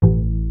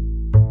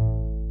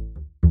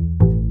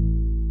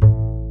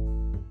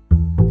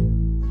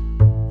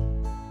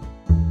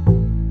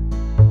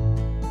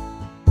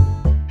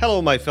Hello,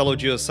 my fellow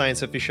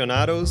geoscience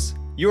aficionados.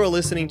 You are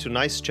listening to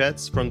Nice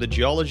Chats from the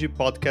Geology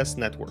Podcast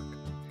Network.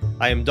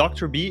 I am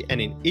Dr. B,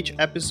 and in each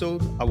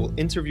episode, I will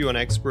interview an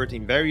expert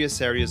in various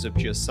areas of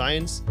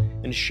geoscience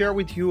and share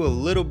with you a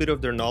little bit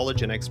of their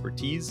knowledge and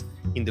expertise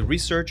in the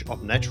research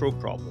of natural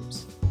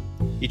problems.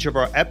 Each of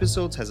our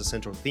episodes has a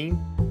central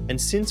theme, and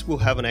since we'll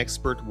have an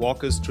expert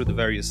walk us through the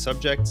various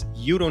subjects,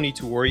 you don't need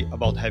to worry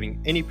about having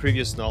any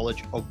previous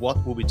knowledge of what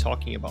we'll be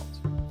talking about.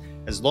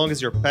 As long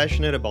as you're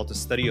passionate about the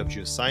study of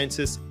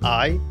geosciences,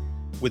 I,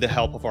 with the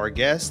help of our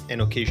guest and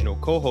occasional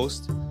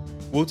co-host,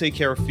 will take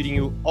care of feeding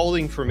you all the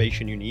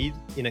information you need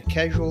in a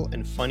casual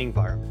and fun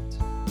environment.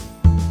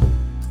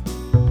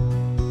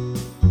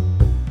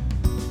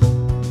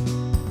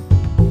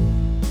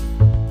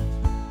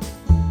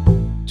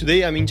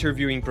 Today I'm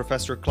interviewing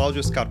Professor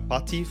Claudio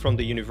Scarpati from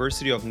the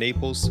University of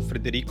Naples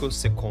Federico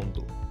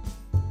II,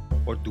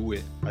 or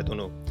Due, I don't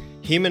know.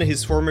 Him and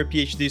his former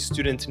PhD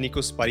student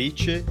Nikos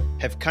Parice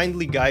have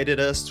kindly guided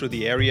us through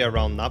the area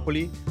around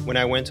Napoli when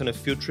I went on a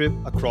field trip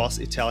across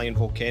Italian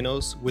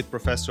volcanoes with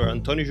Professor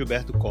Antonio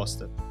Gilberto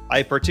Costa.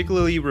 I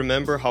particularly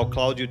remember how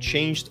Claudio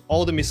changed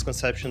all the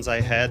misconceptions I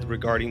had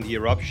regarding the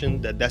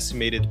eruption that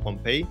decimated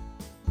Pompeii,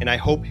 and I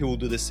hope he will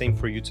do the same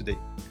for you today.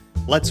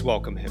 Let's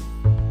welcome him.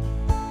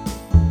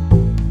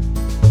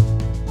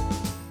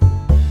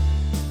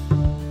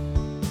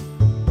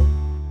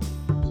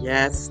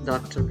 Yes,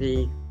 Dr.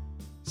 B.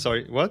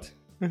 Sorry, what?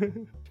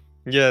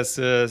 Yes,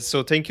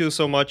 so thank you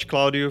so much,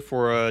 Claudio,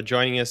 for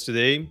joining us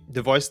today.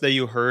 The voice that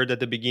you heard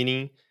at the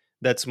beginning,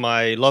 that's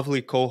my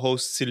lovely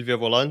co-host, Silvia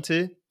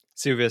Volante.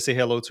 Silvia, say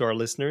hello to our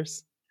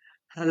listeners.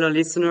 Hello,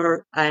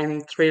 listener.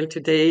 I'm thrilled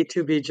today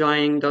to be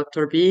joining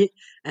Dr. B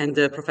and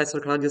Professor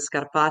Claudio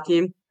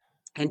Scarpati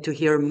and to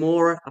hear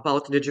more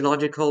about the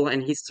geological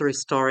and history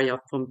story of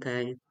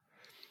Pompeii.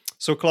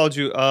 So,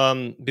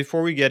 Claudio,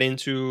 before we get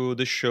into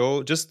the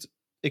show, just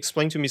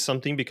explain to me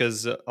something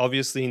because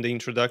obviously in the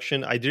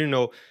introduction, I didn't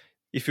know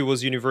if it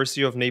was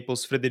University of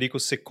Naples Federico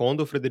II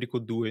or Federico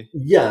II.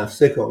 Yeah,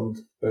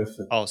 second.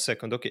 Perfect. Oh,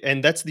 second. Okay.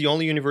 And that's the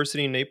only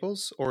university in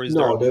Naples, or is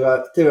No,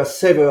 there are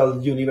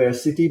several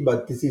universities,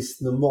 but this is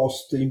the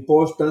most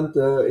important.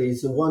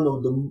 Is one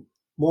of the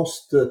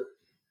most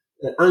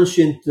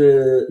ancient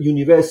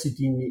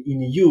university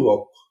in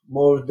Europe,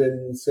 more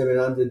than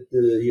 700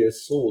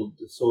 years old.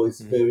 So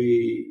it's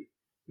very,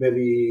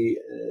 very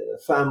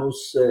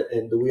famous,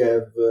 and we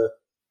have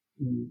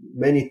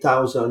many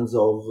thousands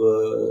of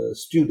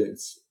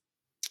students.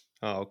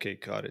 Oh, okay,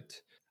 got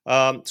it.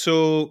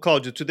 So,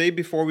 Claudio, today,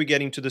 before we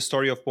get into the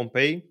story of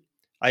Pompeii,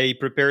 I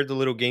prepared a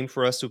little game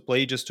for us to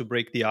play just to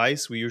break the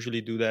ice. We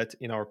usually do that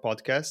in our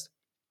podcast.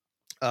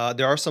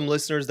 There are some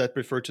listeners that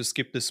prefer to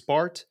skip this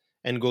part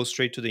and go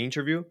straight to the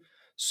interview.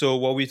 So,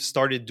 what we've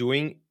started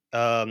doing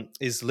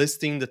is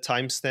listing the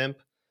timestamp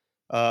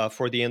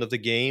for the end of the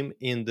game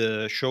in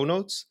the show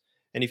notes.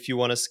 And if you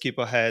want to skip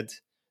ahead,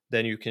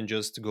 then you can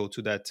just go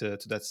to that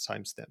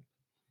timestamp.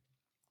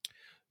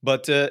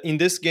 But in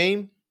this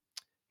game,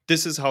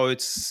 this is how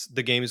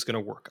the game is going to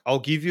work. I'll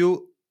give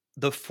you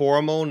the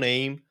formal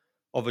name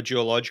of a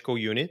geological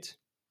unit,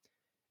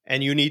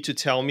 and you need to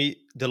tell me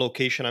the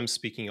location I'm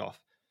speaking of.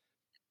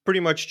 Pretty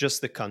much just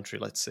the country,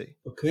 let's say.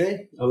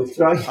 Okay, I will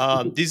try.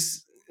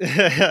 It's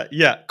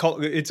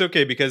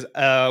okay because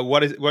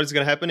what is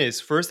going to happen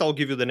is first I'll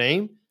give you the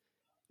name.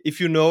 If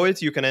you know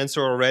it, you can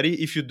answer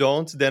already. If you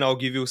don't, then I'll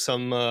give you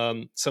some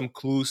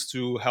clues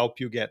to help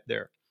you get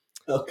there.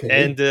 Okay.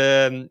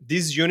 And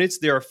these units,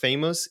 they are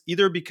famous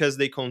either because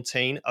they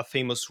contain a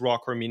famous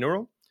rock or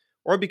mineral,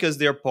 or because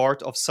they are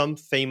part of some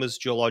famous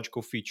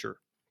geological feature.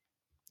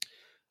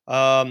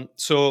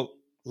 So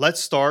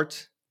let's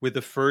start with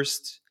the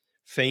first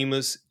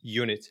famous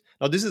unit.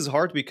 Now, this is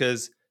hard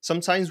because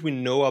sometimes we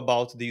know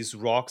about these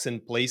rocks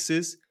and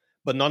places,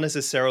 but not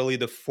necessarily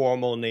the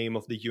formal name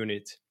of the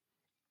unit.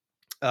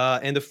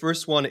 And the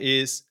first one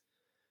is,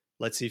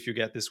 let's see if you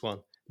get this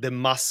one, the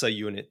Massa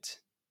unit.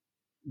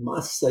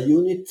 Massa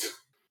unit.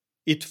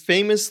 It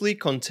famously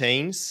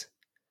contains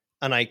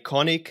an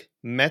iconic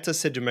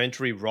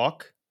metasedimentary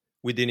rock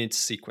within its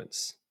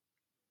sequence.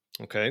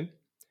 Okay?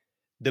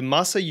 The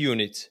Massa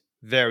unit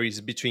varies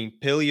between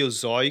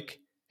Paleozoic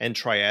and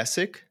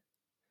Triassic.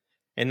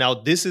 And now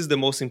this is the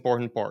most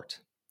important part.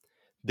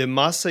 The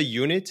Massa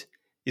unit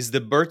is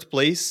the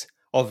birthplace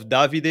of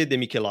Davide de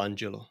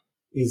Michelangelo.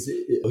 Is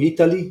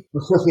Italy?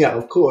 Yeah,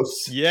 of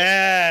course.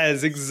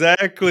 Yes,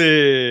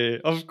 exactly.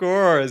 Of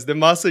course. The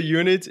Massa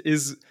unit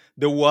is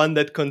the one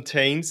that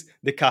contains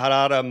the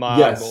Carrara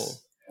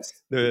marble. Yes.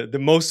 The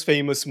most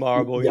famous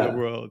marble in the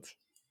world.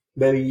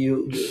 Very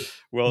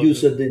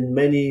used in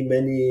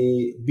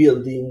many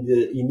buildings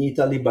in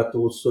Italy, but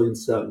also in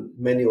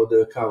many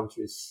other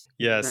countries.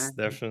 Yes,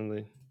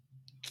 definitely.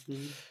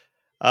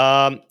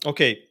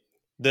 Okay.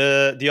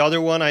 The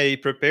other one I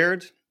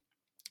prepared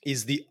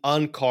is the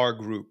Ankar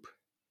group.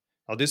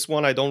 Now, this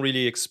one I don't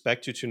really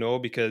expect you to know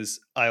because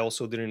I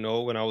also didn't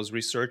know when I was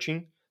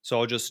researching. So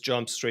I'll just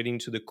jump straight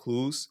into the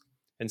clues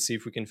and see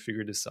if we can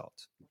figure this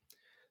out.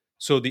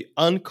 So the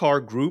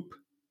Ankar group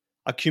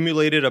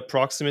accumulated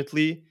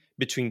approximately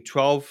between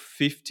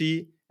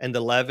 1250 and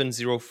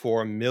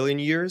 1104 million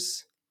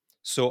years,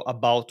 so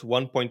about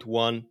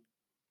 1.1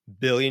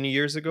 billion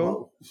years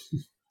ago,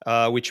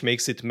 Wow. which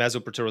makes it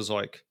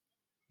Mesoproterozoic.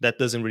 That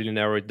doesn't really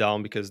narrow it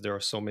down because there are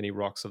so many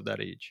rocks of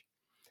that age.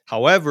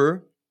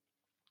 However,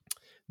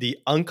 the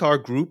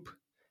Unkar group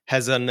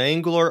has an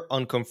angular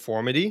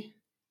unconformity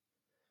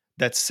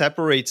that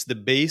separates the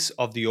base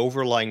of the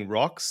overlying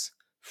rocks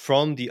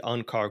from the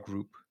Unkar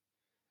group.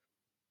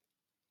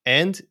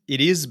 And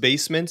it is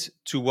basement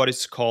to what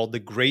is called the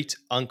Great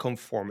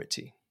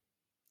Unconformity.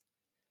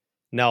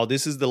 Now,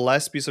 this is the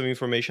last piece of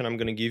information I'm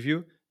going to give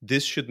you.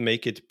 This should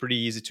make it pretty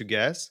easy to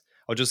guess.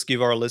 I'll just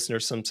give our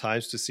listeners some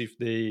time to see if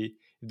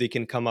they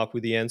can come up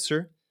with the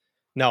answer.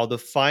 Now, the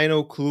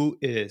final clue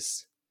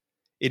is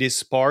it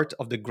is part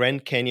of the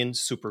Grand Canyon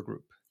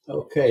supergroup.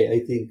 Okay, I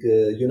think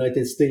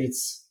United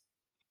States.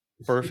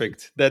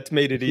 Perfect. That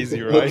made it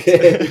easy, right?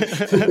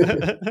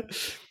 Okay.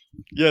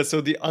 Yeah,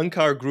 so the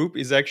Unkar group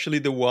is actually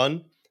the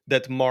one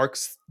that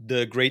marks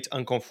the Great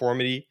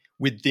Unconformity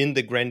within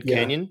the Grand Yeah.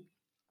 Canyon.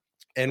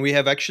 And we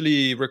have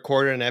actually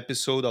recorded an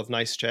episode of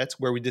Nice Chats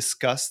where we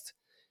discussed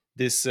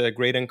this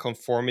Great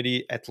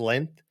Unconformity at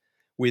length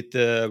with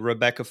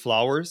Rebecca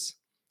Flowers.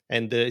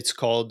 And it's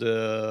called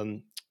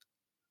the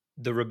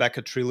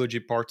Rebecca Trilogy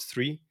Part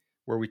 3,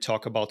 where we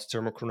talk about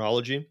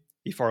thermochronology.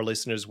 If our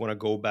listeners want to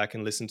go back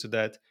and listen to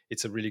that,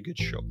 it's a really good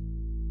show.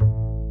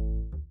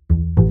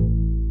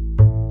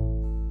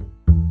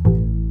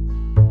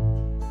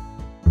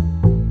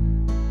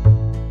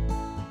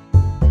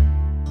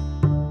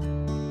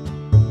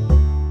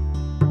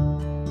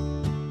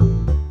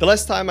 The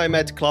last time I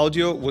met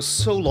Claudio was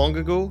so long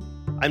ago,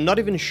 I'm not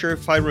even sure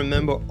if I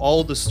remember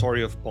all the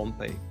story of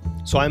Pompeii.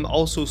 So I'm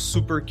also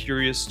super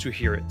curious to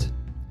hear it.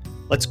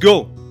 Let's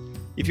go!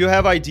 If you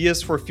have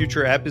ideas for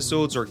future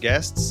episodes or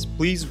guests,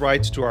 please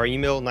write to our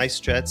email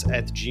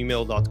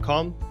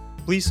nicechats@gmail.com.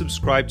 Please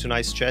subscribe to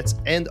Nice Chats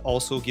and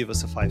also give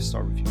us a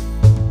 5-star review.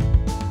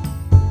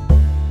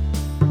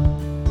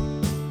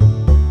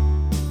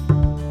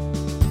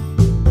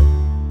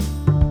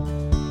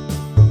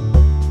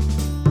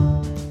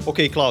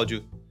 Okay,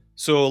 Claudio.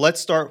 So let's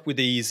start with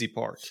the easy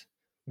part.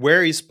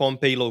 Where is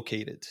Pompeii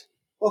located?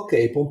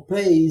 Okay,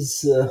 Pompeii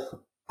is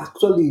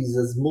actually is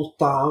a small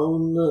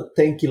town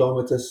 10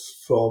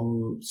 kilometers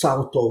from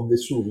south of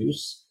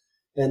Vesuvius,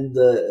 and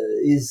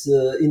is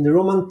in the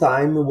Roman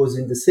time was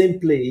in the same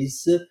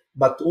place,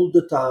 but all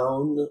the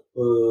town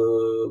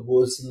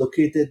was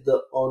located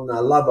on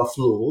a lava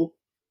flow,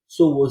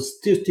 so was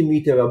 30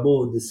 meters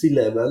above the sea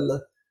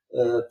level.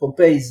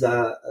 Pompeii is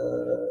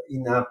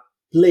in a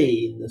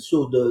plain,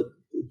 so the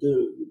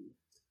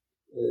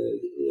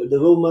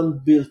Roman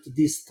built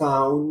this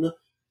town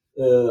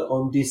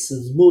on this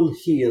small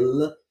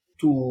hill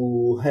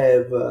to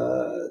have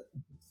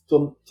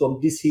from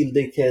this hill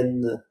they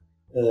can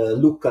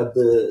look at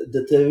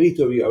the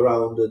territory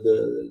around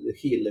the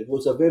hill. It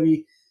was a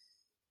very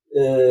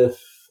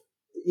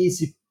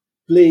easy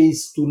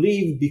place to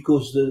live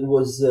because there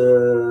was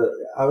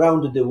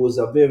around there was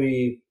a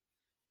very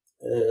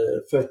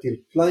fertile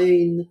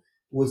plain,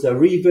 was a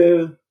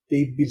river.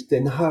 They built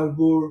an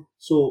harbor,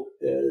 so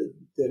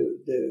there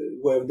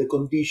were the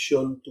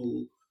condition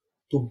to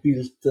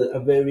build a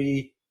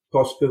very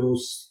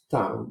prosperous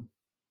town.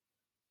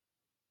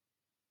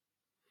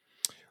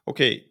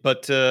 Okay,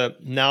 but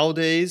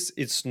nowadays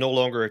it's no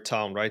longer a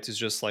town, right? It's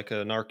just like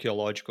an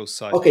archaeological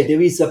site. Okay,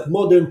 there is a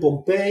modern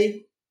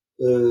Pompeii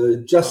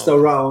just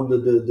around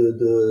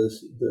the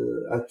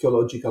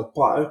archaeological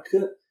park,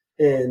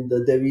 and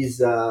there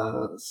is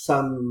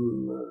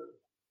some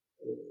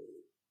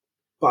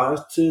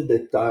parts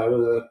that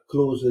are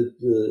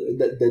closed,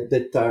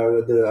 that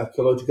are the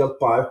archaeological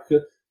park,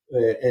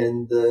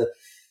 and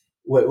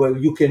where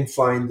you can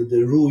find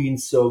the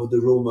ruins of the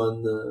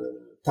Roman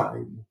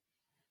time.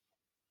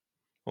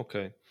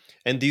 Okay.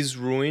 And these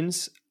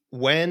ruins,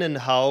 when and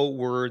how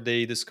were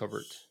they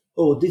discovered?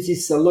 Oh, this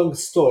is a long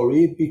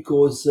story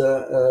because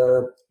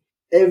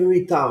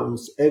every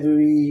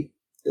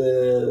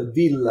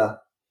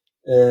villa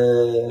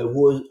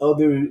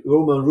every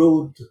Roman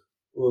road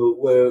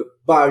were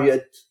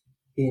buried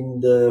in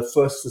the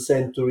 1st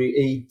century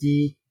AD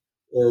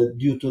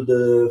due to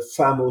the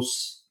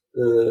famous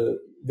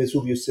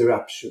Vesuvius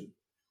eruption.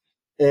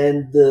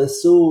 And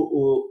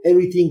so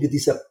everything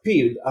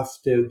disappeared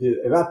after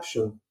the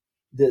eruption.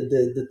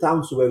 The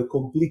towns were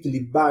completely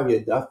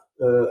buried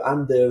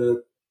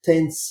under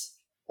tens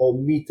of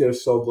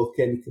meters of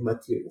volcanic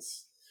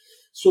materials.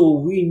 So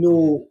we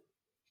know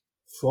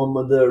from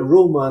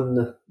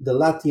the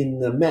Latin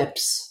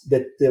maps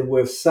that there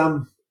were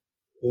some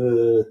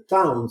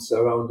towns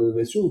around the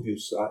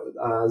Vesuvius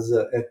as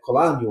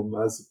Herculaneum,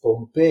 as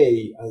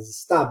Pompeii,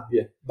 as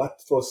Stabia,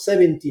 but for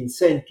 17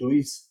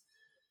 centuries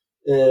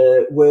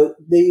where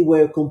they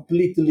were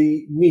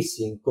completely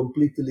missing,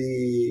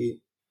 completely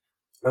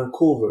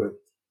uncovered.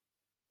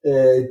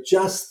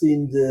 Just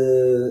in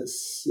the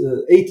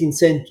 18th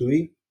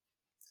century,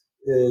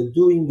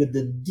 during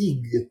the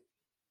dig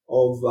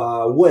of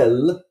a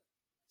well,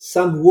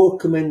 some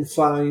workmen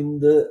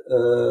find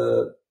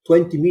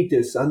 20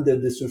 meters under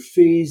the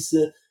surface,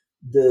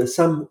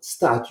 some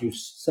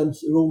statues, some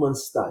Roman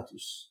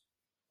statues.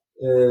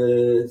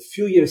 A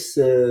few years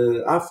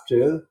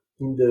after,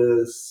 in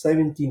the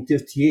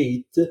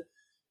 1738,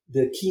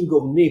 the King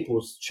of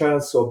Naples,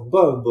 Charles of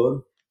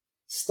Bourbon,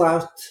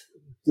 start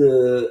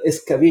the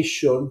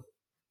excavation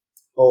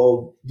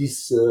of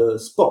this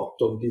spot,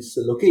 of this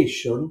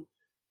location,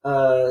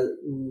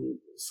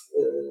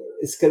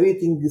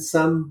 excavating with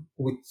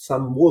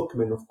some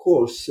workmen, of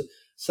course,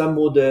 some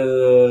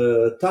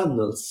other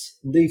tunnels.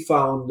 They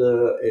found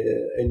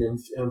an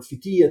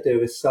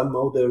amphitheater, some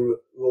other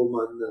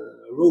Roman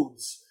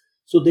roads.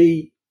 So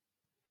they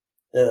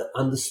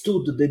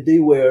understood that they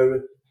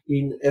were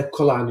in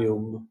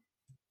Herculaneum.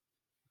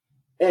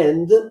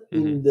 And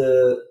in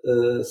the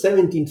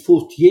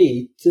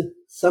 1748,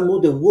 some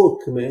other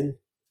workmen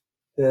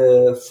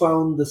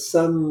found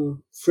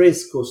some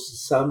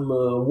frescoes, some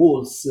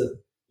walls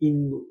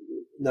in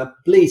a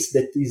place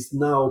that is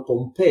now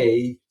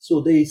Pompeii.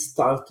 So they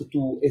start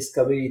to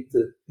excavate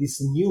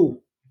this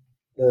new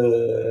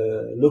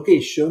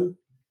location,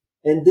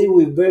 and they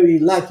were very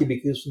lucky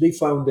because they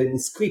found an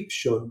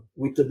inscription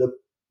with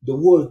the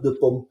word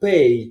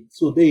Pompeii.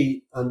 So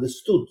they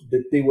understood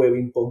that they were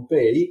in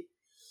Pompeii,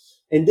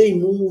 and they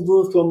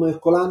moved from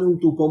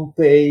Herculaneum to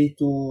Pompeii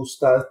to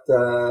start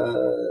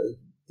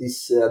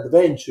this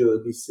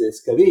adventure, this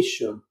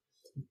excavation.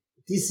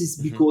 This is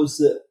because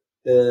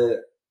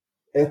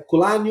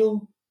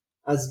Herculaneum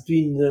has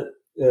been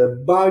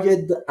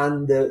buried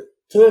under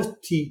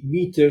 30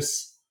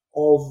 meters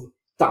of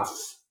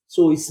tuff.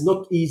 So it's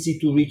not easy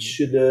to reach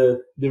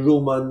the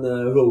Roman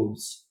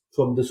roads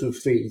from the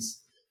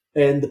surface.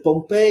 And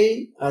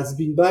Pompeii has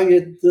been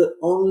buried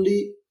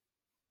only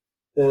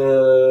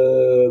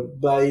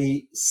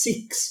by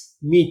 6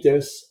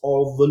 meters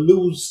of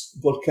loose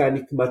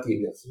volcanic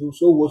materials.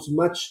 So it was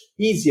much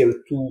easier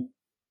to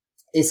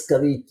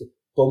excavate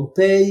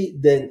Pompeii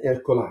than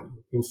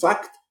Herculaneum. In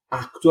fact,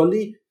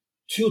 actually,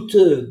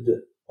 2/3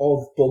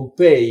 of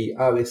Pompeii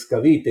are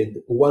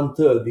excavated,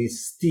 1/3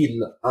 is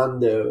still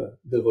under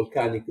the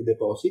volcanic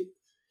deposit.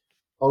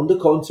 On the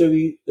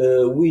contrary,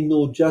 we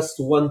know just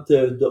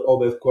 1/3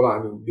 of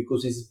Herculaneum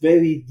because it's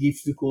very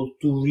difficult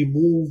to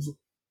remove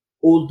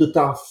all the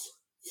tuff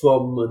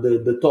from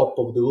the top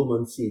of the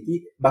Roman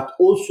city, but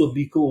also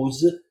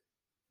because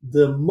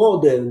the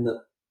modern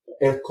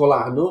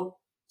Herculano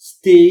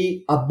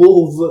stay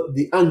above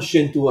the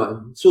ancient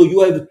one. So you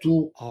have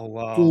to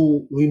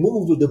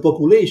remove the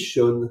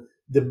population,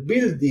 the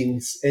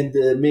buildings, and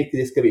make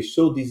the excavation.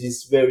 So this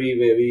is very,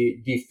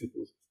 very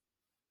difficult.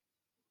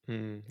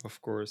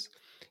 Of course.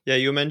 Yeah,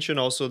 you mentioned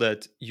also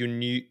that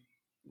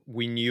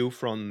we knew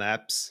from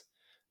maps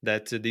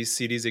that these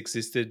cities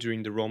existed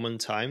during the Roman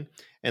time.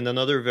 And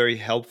another very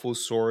helpful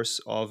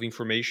source of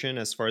information,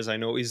 as far as I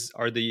know,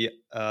 are the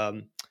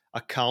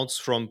accounts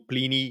from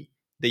Pliny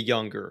the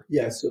Younger.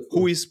 Yes, of course.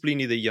 Who is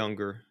Pliny the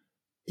Younger?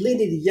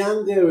 Pliny the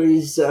Younger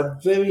is a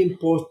very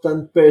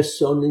important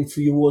person if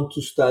you want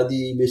to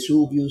study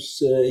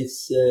Vesuvius,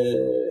 its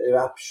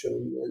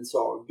eruption and so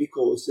on,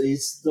 because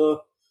he's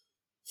the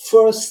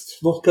first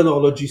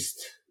volcanologist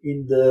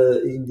in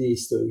the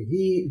history.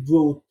 He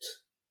wrote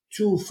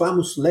 2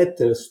 famous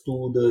letters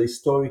to the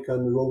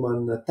historian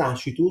Roman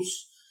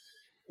Tacitus,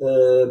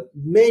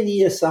 many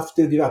years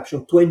after the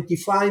eruption,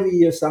 25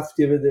 years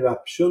after the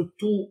eruption,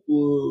 to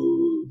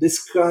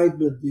describe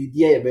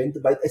the event,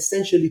 but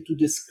essentially to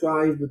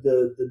describe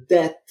the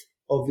death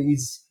of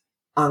his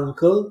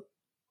uncle,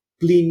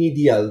 Pliny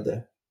the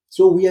Elder.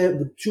 So we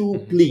have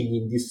 2 Pliny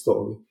in this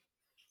story.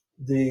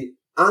 The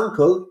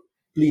uncle,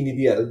 Pliny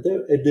the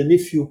Elder, and the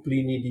nephew,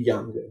 Pliny the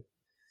Younger.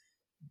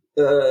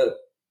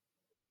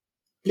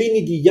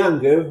 Pliny the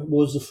Younger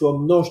was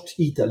from North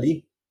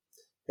Italy,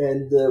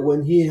 and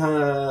when he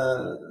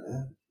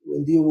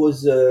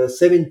was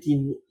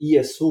 17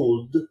 years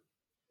old,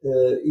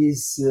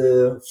 his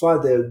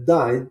father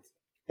died,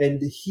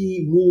 and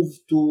he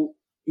moved to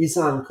his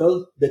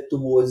uncle that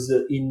was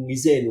in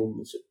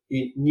Misenum,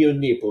 near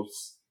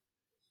Naples.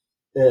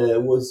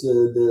 Was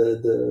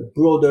the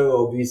brother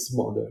of his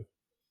mother.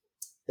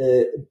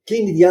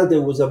 Pliny the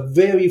Elder was a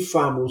very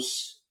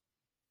famous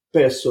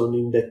person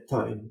in that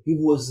time. He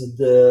was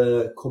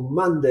the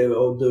commander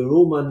of the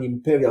Roman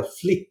imperial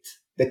fleet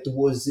that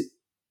was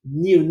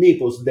near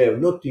Naples there,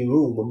 not in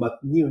Rome,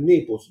 but near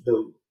Naples,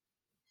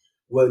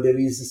 where there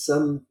is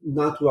some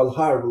natural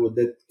harbor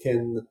that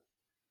can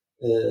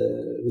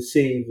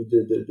receive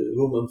the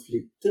Roman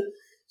fleet.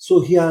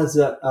 So he has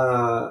a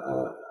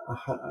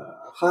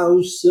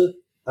house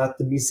at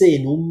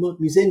Misenum.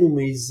 Misenum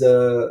is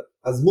a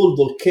small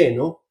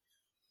volcano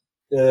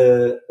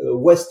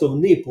west of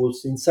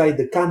Naples, inside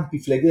the Campi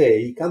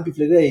Flegrei. Campi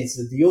Flegrei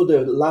is the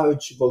other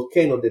large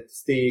volcano that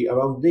stay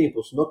around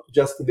Naples, not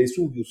just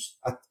Vesuvius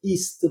at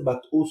east,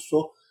 but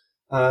also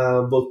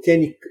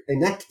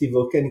an active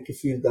volcanic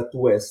field at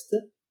west.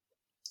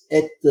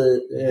 And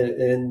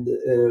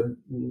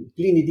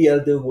Pliny the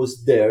Elder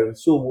was there,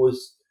 so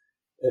was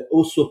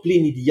also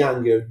Pliny the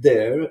Younger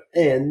there,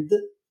 and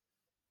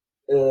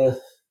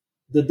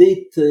the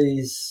date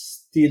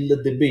is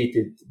still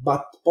debated,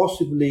 but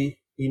possibly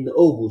in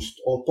August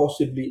or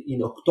possibly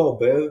in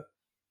October.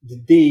 The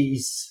day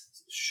is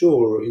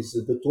sure is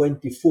the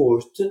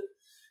 24th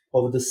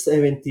of the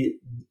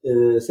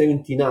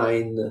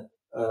 79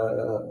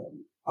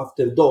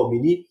 after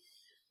Domini.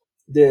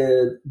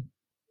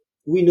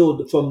 We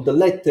know from the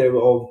letter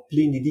of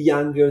Pliny the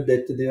Younger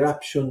that the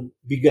eruption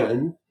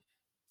began,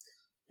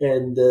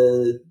 and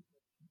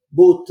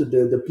both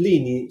the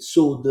Pliny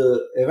saw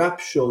the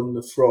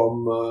eruption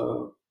from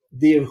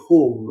their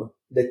home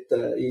that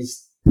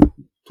is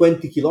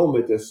 20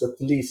 kilometers at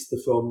least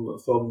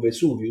from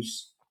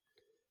Vesuvius.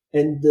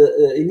 And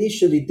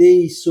initially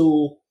they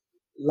saw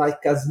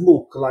like a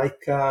smoke,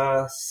 like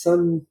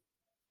some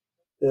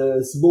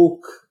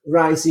smoke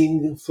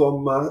rising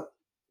from a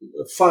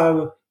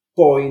far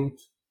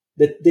point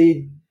that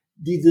they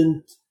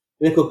didn't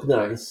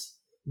recognize.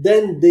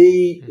 Then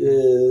they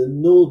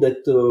know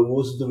that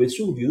was the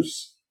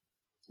Vesuvius,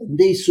 and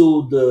they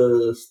saw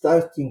the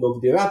starting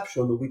of the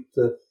eruption with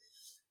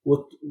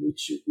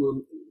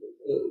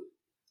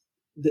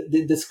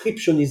the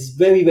description is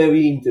very,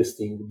 very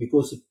interesting,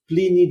 because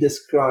Pliny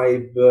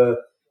described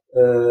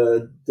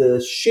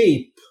the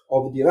shape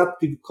of the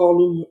eruptive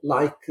column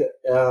like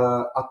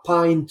a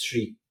pine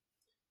tree,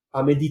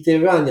 a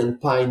Mediterranean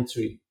pine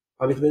tree.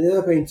 A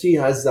Mediterranean pine tree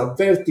has a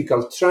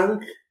vertical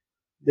trunk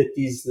that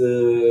is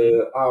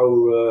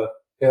our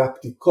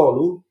eruptive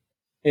column,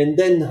 and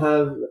then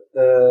have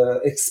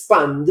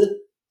expand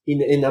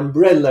in an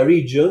umbrella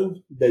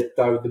region that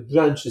are the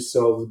branches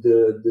of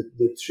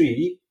the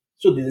tree.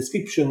 So the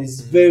description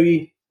is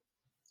very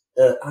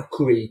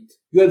accurate.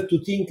 You have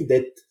to think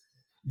that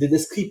the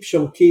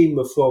description came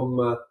from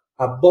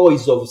a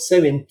boys of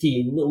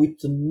 17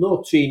 with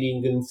no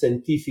training in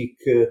scientific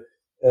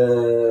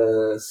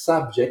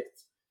subject,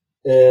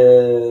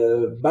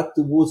 but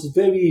was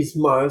very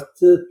smart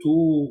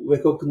to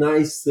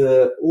recognize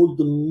all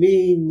the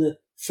main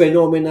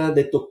phenomena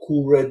that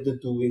occurred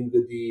during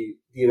the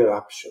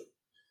eruption.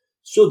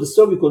 So the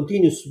story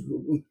continues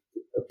with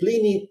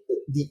Pliny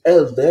the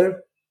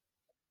Elder,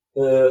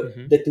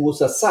 that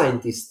was a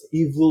scientist.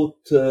 He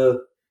wrote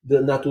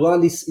the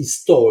Naturalis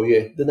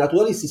Historiae. The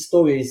Naturalis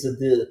Historiae is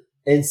the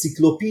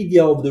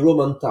encyclopedia of the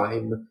Roman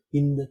time.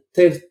 In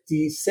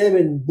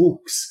 37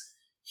 books,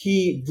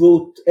 he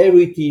wrote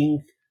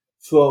everything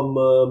from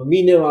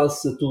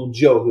minerals to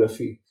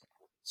geography.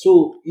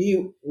 So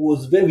he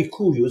was very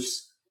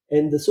curious,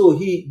 and so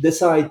he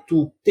decided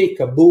to take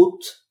a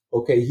boat.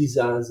 Okay, he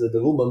has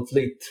the Roman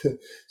fleet,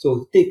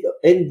 so take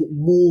and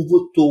move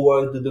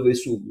toward the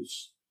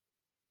Vesuvius.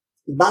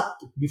 But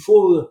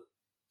before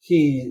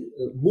he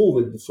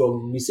moved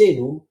from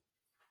Misenum,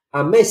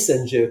 a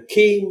messenger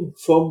came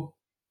from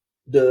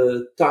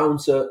the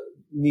towns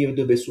near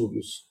the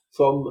Vesuvius,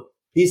 from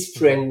his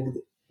friend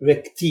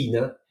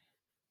Rectina,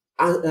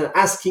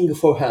 asking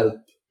for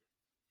help.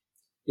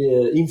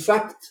 In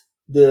fact,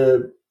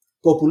 the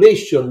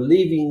population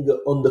living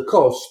on the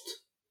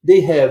coast,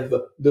 they have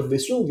the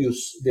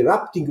Vesuvius, the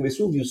erupting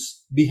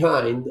Vesuvius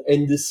behind,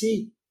 and the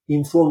sea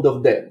in front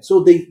of them.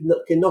 So they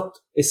cannot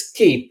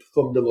escape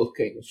from the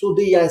volcano. So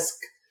they ask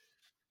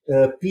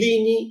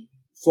Pliny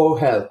for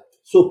help.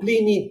 So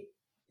Pliny,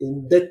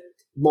 in that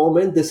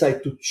moment,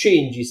 decided to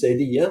change his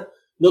idea,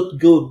 not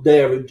go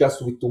there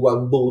just with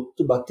one boat,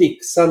 but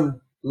take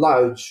some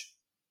large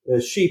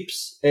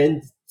ships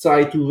and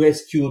try to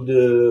rescue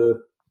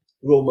the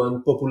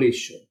Roman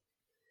population.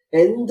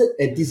 And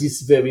this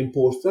is very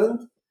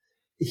important,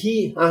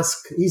 he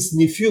asked his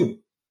nephew,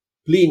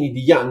 Pliny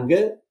the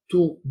Younger,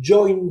 to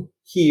join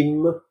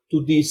him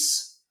to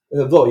this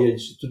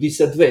voyage, to this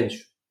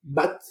adventure.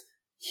 But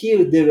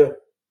here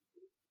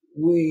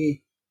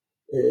we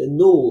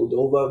know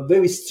of a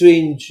very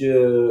strange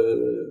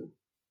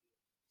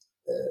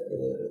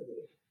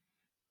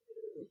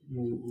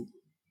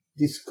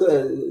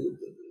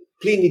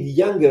Pliny the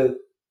Younger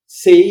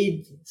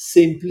said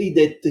simply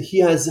that he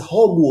has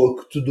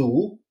homework to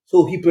do,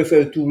 so he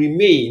preferred to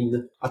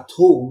remain at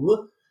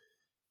home.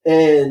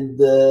 And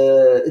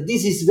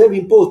this is very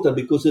important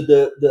because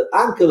the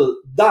uncle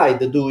died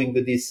during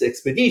this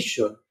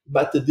expedition,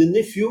 but the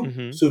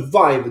nephew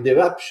survived the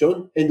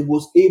eruption and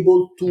was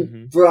able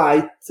to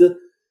write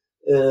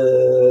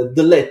the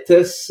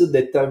letters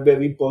that are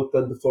very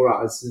important for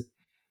us.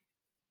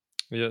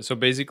 Yeah, so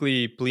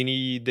basically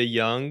Pliny the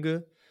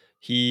Young,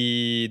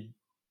 he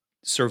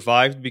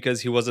survived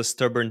because he was a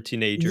stubborn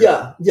teenager.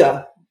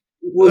 Yeah.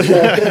 Was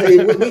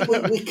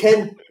we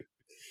can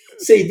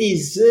say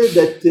this,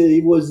 that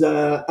he was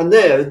a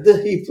nerd.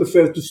 He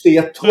preferred to stay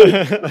at home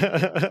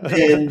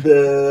and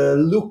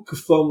look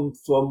from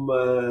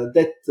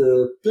that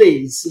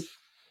place.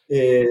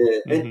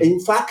 And in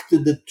fact,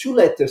 the two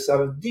letters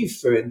are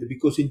different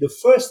because in the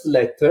first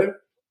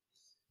letter,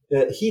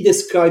 he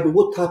described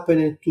what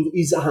happened to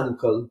his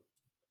uncle.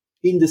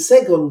 In the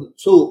second,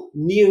 so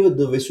near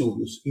the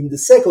Vesuvius, in the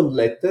second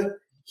letter,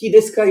 he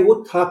described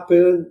what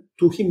happened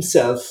to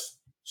himself.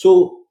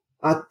 So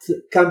at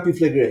Campi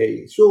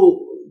Flegrei.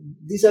 So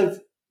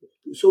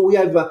we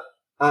have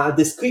a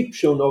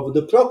description of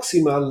the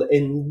proximal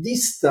and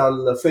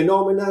distal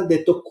phenomena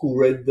that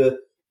occurred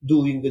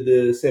during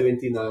the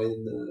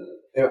 79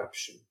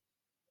 eruption.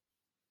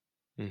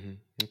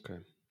 Okay.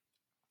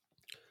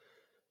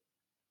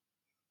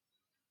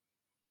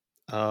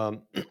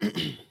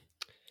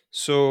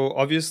 So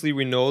obviously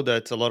we know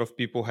that a lot of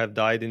people have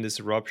died in this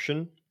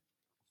eruption.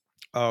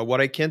 What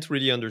I can't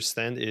really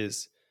understand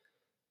is,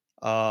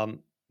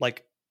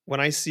 like, when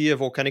I see a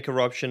volcanic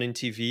eruption in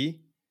TV,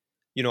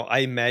 I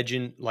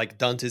imagine like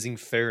Dante's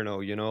Inferno,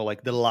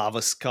 like the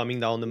lava's coming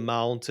down the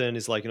mountain,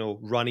 is like,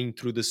 running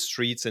through the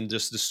streets and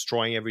just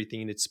destroying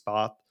everything in its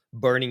path,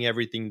 burning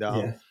everything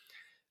down.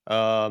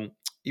 Yeah.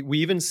 We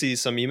even see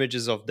some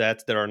images of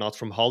that are not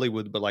from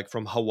Hollywood, but like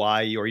from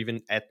Hawaii or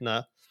even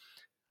Etna.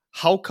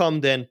 How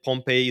come then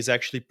Pompeii is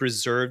actually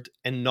preserved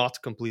and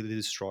not completely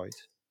destroyed?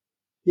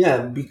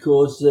 Yeah,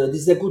 because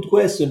this is a good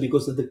question,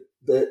 because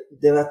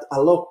there are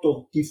a lot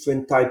of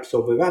different types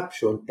of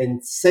eruption,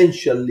 and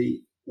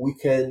essentially we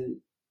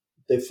can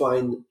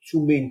define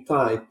two main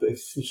types: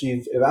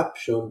 effusive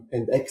eruption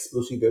and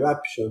explosive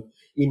eruption.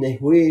 In a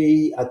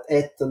way, at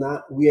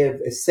Etna, we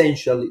have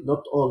essentially,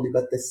 not only,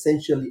 but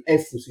essentially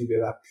effusive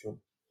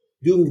eruption.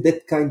 During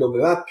that kind of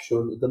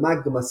eruption, the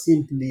magma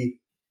simply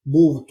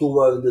move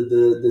toward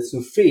the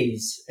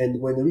surface,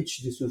 and when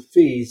reach the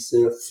surface,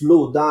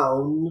 flow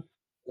down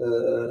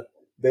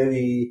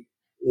very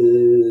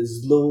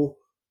slow,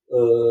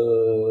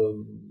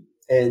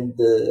 and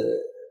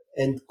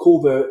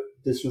cover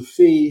the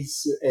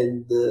surface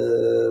and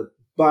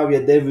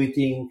buried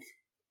everything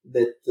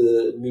that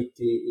meet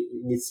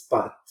in its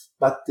path.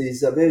 But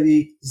it's a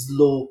very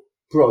slow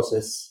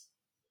process.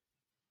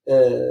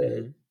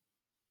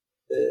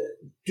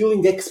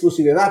 During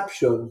explosive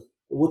eruption,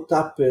 what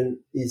happened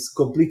is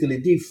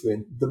completely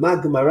different. The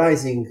magma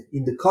rising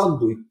in the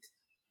conduit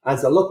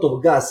has a lot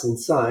of gas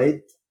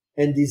inside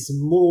and is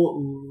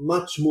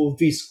much more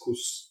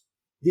viscous.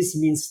 This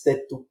means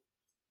that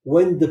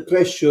when the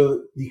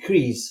pressure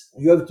decreases,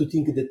 you have to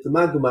think that the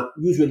magma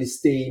usually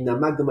stay in a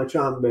magma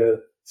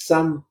chamber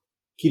some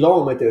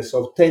kilometers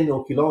or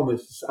 10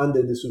 kilometers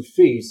under the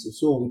surface,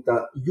 so with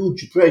a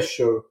huge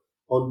pressure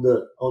on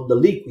the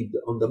liquid,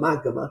 on the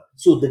magma,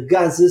 so the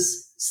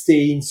gases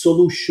stay in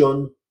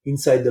solution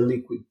inside the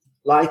liquid,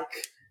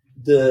 like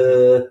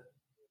the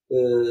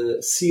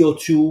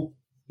CO2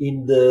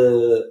 in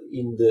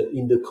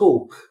the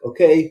Coke.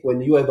 Okay,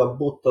 when you have a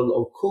bottle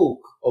of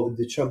Coke, of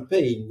the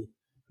champagne,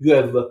 you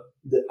have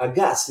a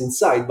gas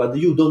inside, but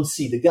you don't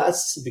see the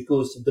gas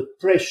because the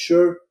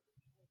pressure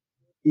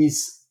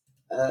is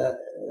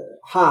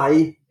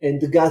high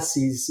and the gas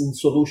is in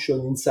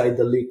solution inside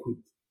the liquid.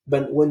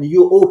 But when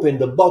you open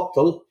the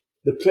bottle,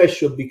 the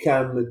pressure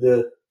becomes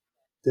the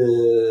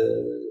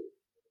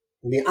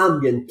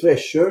ambient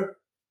pressure,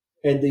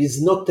 and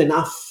is not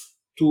enough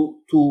to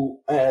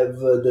have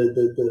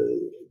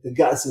the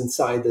gas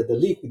inside the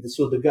liquid.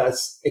 So the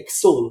gas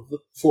exsolve,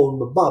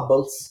 form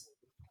bubbles,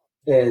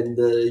 and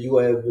you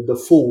have the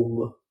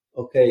foam,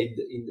 okay,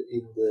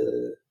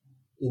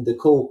 in the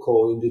Coke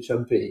or in the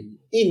champagne.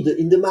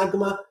 In the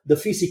magma, the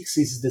physics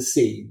is the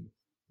same.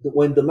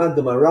 When the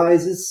magma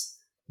rises,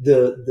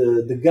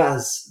 the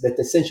gas that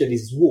essentially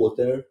is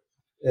water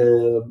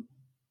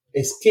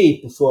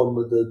escape from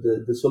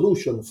the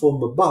solution,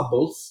 form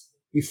bubbles.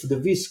 If the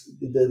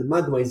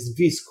magma is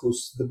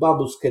viscous, the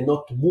bubbles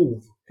cannot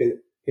move,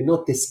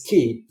 cannot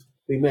escape,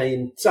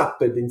 remain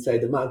trapped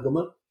inside the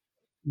magma.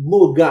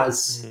 More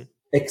gas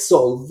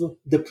exsolve,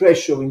 the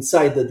pressure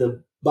inside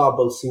the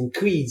bubbles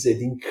increase,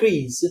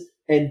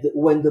 and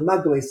when the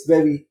magma is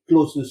very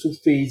close to the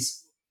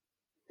surface,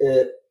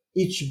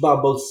 each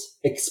bubbles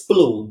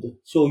explode.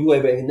 So you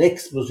have an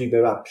explosive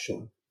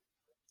eruption.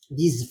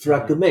 This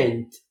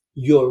fragment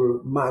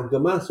your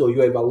magma, so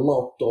you have a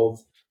lot of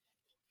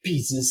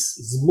pieces,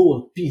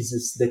 small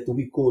pieces that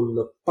we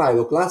call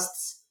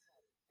pyroclasts,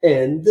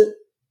 and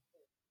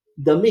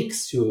the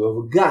mixture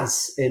of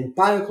gas and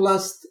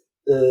pyroclast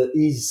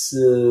is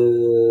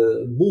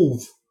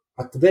moved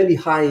at very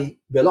high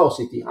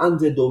velocity,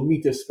 100 of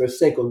meters per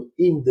second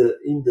in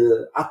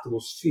the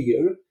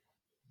atmosphere,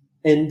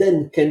 and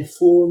then can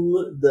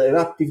form the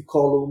eruptive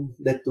column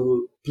that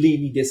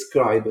Pliny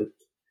described.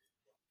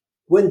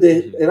 When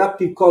the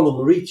eruptive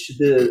column reach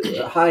the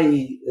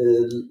high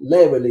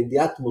level in the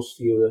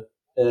atmosphere,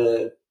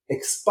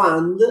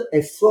 expand,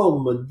 and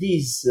from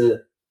this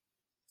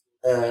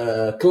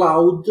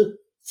cloud,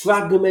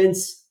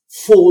 fragments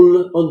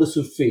fall on the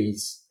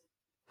surface,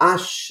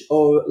 ash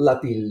or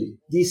lapilli.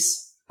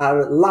 These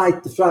are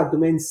light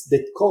fragments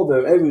that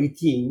cover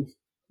everything,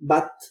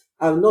 but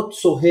are not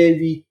so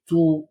heavy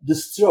to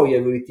destroy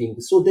everything.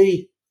 So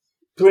they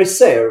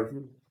preserve,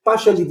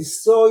 partially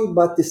destroy,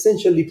 but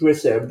essentially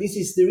preserve. This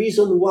is the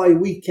reason why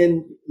we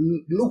can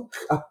look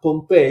at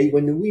Pompeii.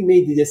 When we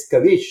made the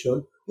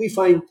excavation, we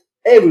find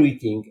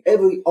everything,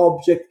 every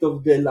object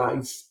of their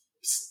life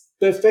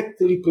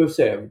perfectly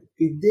preserved.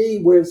 They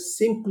were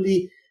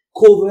simply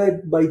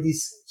covered by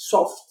this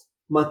soft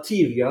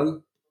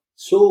material.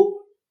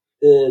 So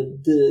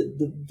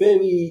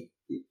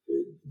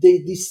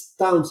these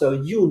towns are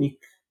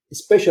unique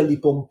especially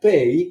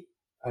Pompeii.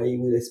 I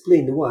will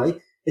explain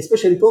why.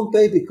 Especially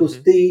Pompeii,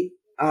 because they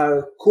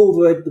are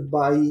covered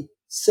by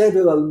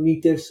several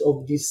meters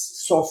of this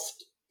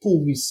soft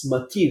pumice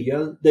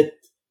material that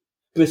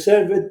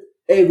preserved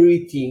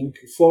everything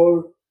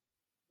for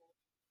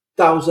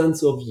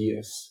thousands of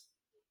years.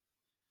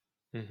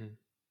 Mm-hmm.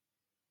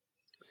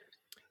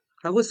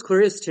 I was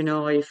curious to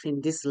know if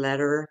in this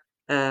letter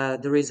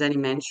there is any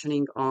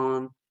mentioning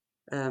on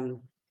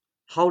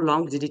how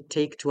long did it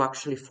take to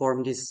actually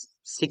form these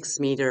 6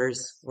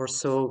 meters or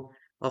so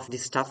of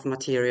this tough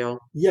material?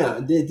 Yeah,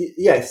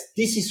 yes,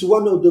 this is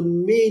one of the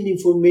main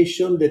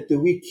information that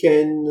we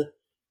can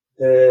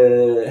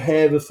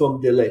have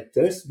from the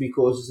letters,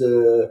 because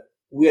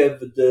we have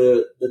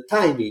the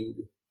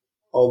timing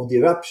of the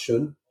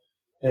eruption.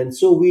 And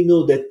so we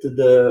know that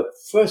the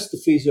first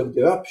phase of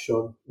the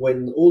eruption,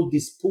 when all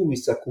this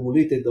pumice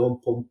accumulated on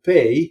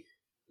Pompeii,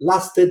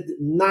 lasted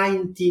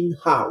 19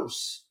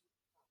 hours.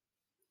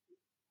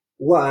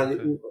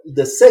 While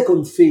the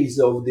second phase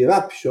of the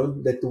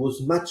eruption, that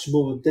was much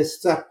more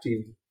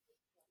destructive,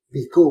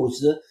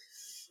 because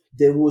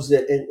there was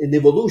an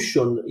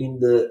evolution in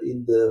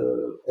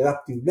the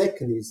eruptive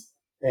mechanism,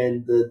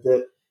 and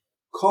the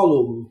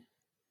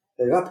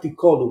eruptive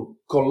column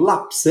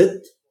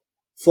collapsed,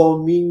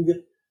 forming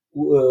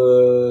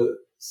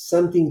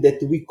something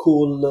that we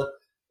call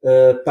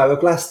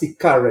pyroclastic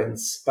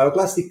currents.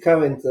 Pyroclastic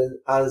current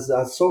as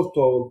a sort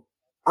of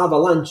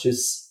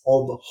avalanches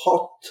of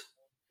hot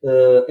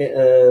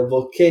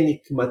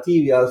volcanic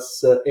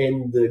materials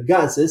and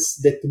gases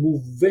that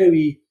move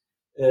very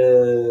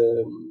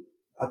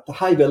at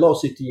high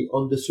velocity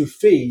on the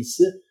surface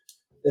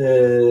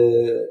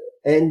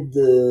and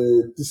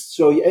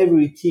destroy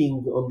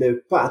everything on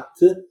their path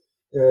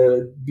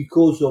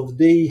because of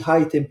their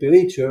high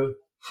temperature,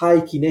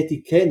 high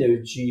kinetic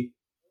energy,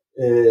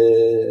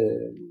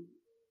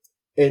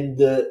 and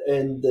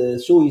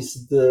so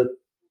is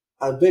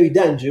are very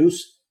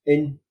dangerous.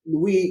 And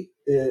we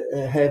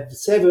have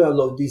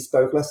several of these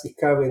pyroclastic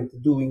currents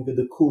during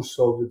the course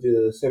of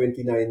the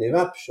 79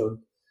 eruption.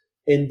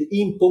 And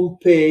in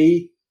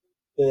Pompeii,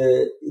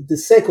 the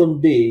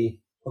second day,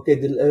 okay,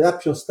 the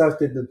eruption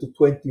started the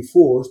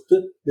 24th,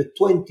 the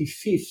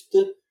 25th,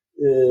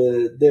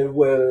 there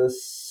were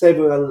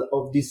several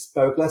of these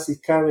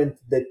pyroclastic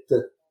currents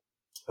that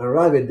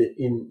arrived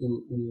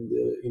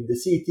in the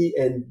city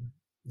and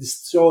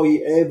destroy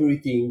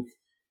everything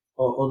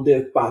on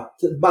their path.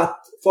 But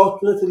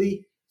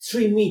fortunately,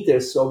 3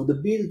 meters of the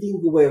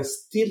building were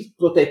still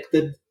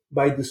protected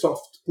by the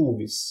soft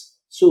pumice.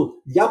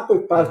 So the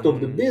upper part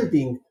of the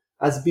building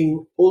has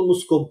been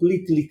almost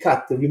completely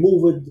cut,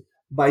 removed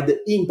by the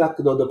impact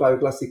of the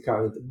pyroclastic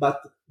current.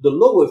 But the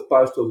lower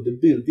part of the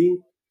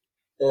building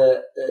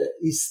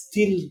is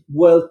still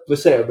well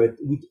preserved,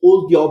 with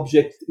all the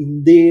objects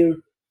in their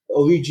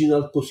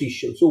original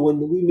position. So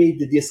when we made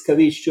the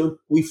excavation,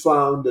 we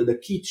found the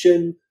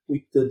kitchen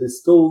with the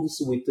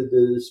stoves, with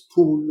the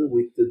spoon,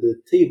 with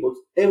the tables.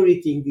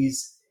 Everything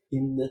is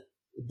in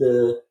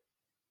the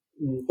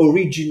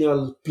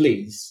original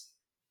place.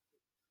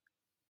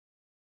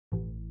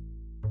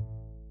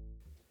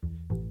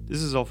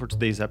 This is all for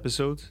today's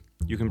episode.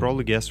 You can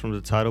probably guess from the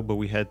title, but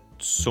we had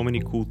so many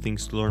cool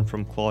things to learn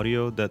from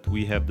Claudio that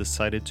we have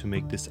decided to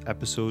make this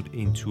episode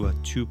into a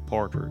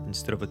 2-parter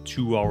instead of a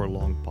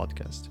 2-hour-long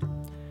podcast.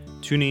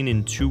 Tune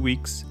in 2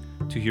 weeks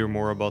to hear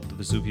more about the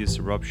Vesuvius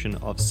eruption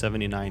of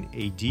 79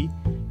 AD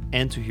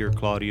and to hear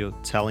Claudio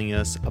telling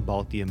us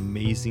about the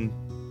amazing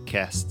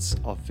casts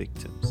of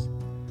victims.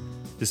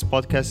 This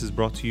podcast is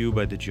brought to you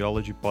by the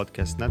Geology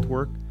Podcast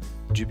Network.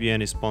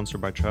 GPN is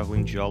sponsored by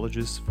Traveling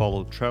Geologists.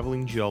 Follow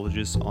Traveling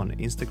Geologists on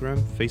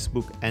Instagram,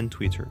 Facebook, and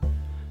Twitter.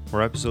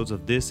 More episodes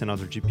of this and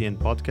other GPN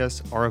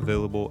podcasts are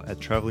available at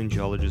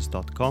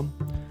travelinggeologist.com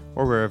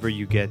or wherever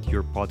you get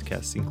your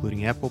podcasts,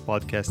 including Apple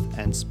Podcasts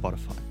and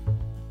Spotify.